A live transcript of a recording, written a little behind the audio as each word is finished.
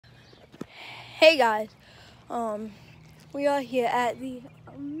Hey guys, we are here at the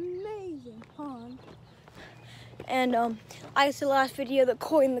amazing pond, and I said last video the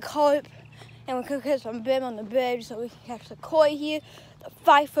koi and the carp, and we could catch some bream on the bed, so we can catch the koi here, the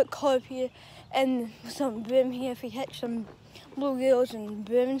 5-foot carp here, and some bream here. If we catch some bluegills and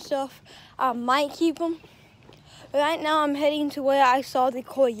bream and stuff, I might keep them. Right now I'm heading to where I saw the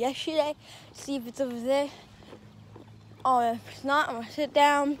koi yesterday, see if it's over there. If it's not, I'm gonna sit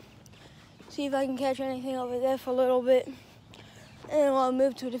down, see if I can catch anything over there for a little bit, and then I'll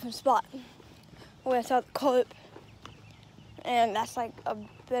move to a different spot where I saw the carp, and that's like a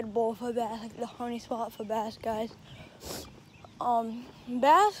bed bowl for bass, like the honey spot for bass, guys.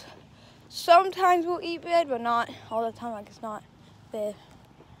 Bass sometimes will eat bed, but not all the time. Like, it's not the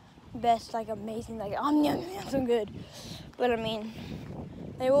best, like amazing, like yum, so good. But I mean,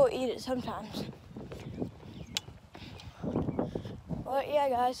 they will eat it sometimes. But yeah,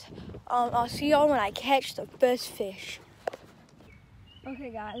 guys, I'll see y'all when I catch the first fish. Okay,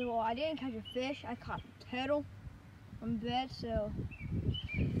 guys, well, I didn't catch a fish. I caught a turtle on bed, so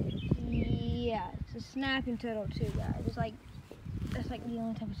yeah, it's a snapping turtle too, guys. That's like the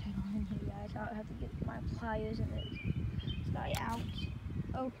only type of turtle in here, guys. I'll have to get my pliers and this guy out.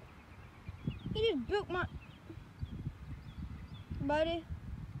 Oh, he just broke my buddy.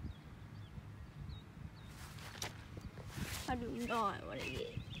 I do not want to get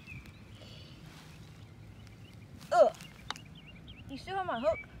it. Ugh. You still have my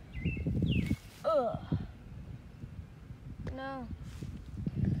hook? Ugh. No.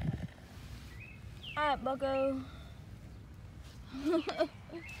 Alright, bucko.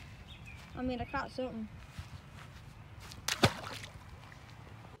 I mean, I caught something.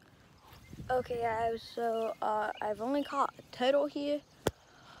 Okay, guys, so I've only caught a turtle here.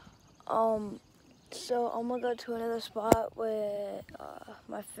 So I'm gonna go to another spot where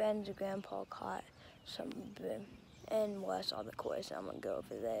my friend's grandpa caught some bream, and where I saw the koi, so I'm gonna go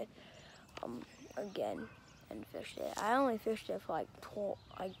over there again and fish there. I only fished there for like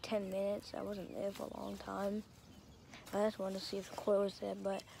 10 minutes. I wasn't there for a long time. I just wanted to see if the koi was there,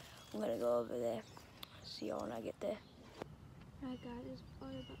 but I'm gonna go over there. See y'all when I get there. Alright, guys,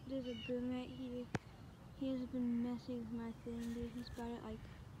 there's a bream right here. He has been messing with my thing, dude. He's got it like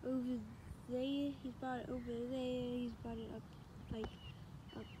over there, he's brought it over there, he's brought it up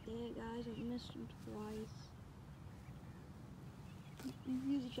there, guys. I've missed him twice. I'm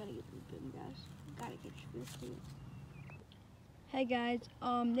usually trying to get this bream, guys. Gotta get your fish too. Hey guys,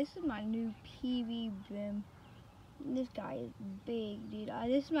 this is my new PB bream. This guy is big, dude.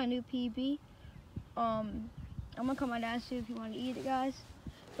 This is my new PB. I'm gonna call my dad and see if he wanted to eat it, guys.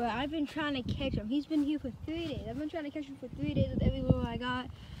 But I've been trying to catch him. He's been here for 3 days. I've been trying to catch him for 3 days with every lure I got.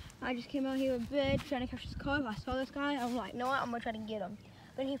 I just came out here with bed trying to catch this carp. I saw this guy. I'm like, you know what? I'm gonna try to get him.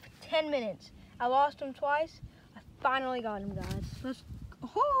 Been here for 10 minutes. I lost him twice. I finally got him, guys. Let's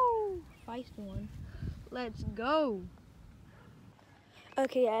feisty one. Let's go.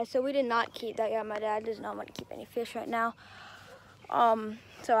 Okay, guys. So we did not keep that guy. My dad does not want to keep any fish right now.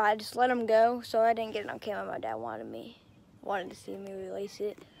 So I just let him go. So I didn't get it on camera. My dad wanted to see me release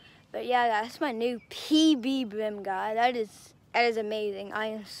it. But yeah, that's my new PB bream, guy. That is amazing. I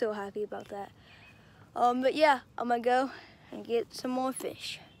am so happy about that. But yeah, I'm gonna go and get some more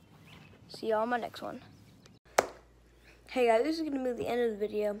fish. See y'all on my next one. Hey guys, this is gonna be the end of the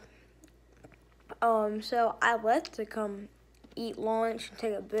video. So I left to come eat lunch and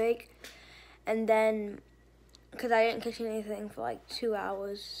take a break, and then because I didn't catch anything for like 2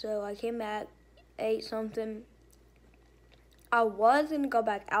 hours, so I came back, ate something. I was gonna go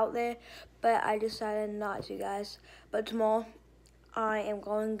back out there, but I decided not to, guys. But tomorrow, I am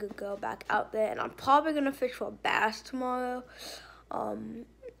going to go back out there, and I'm probably gonna fish for a bass tomorrow.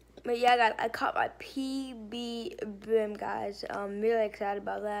 But yeah, guys, I caught my PB bream, guys. I'm really excited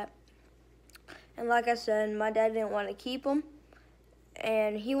about that. And like I said, my dad didn't want to keep him,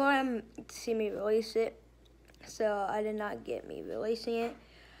 and he wanted to see me release it, so I did not get me releasing it.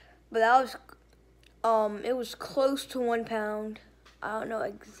 But that was, it was close to 1 pound. I don't know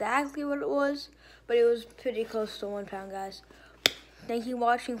exactly what it was, but it was pretty close to 1 pound, guys. Thank you for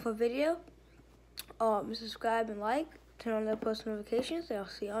watching for video. Subscribe and like, turn on the post notifications, and I'll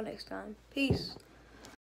see y'all next time. Peace.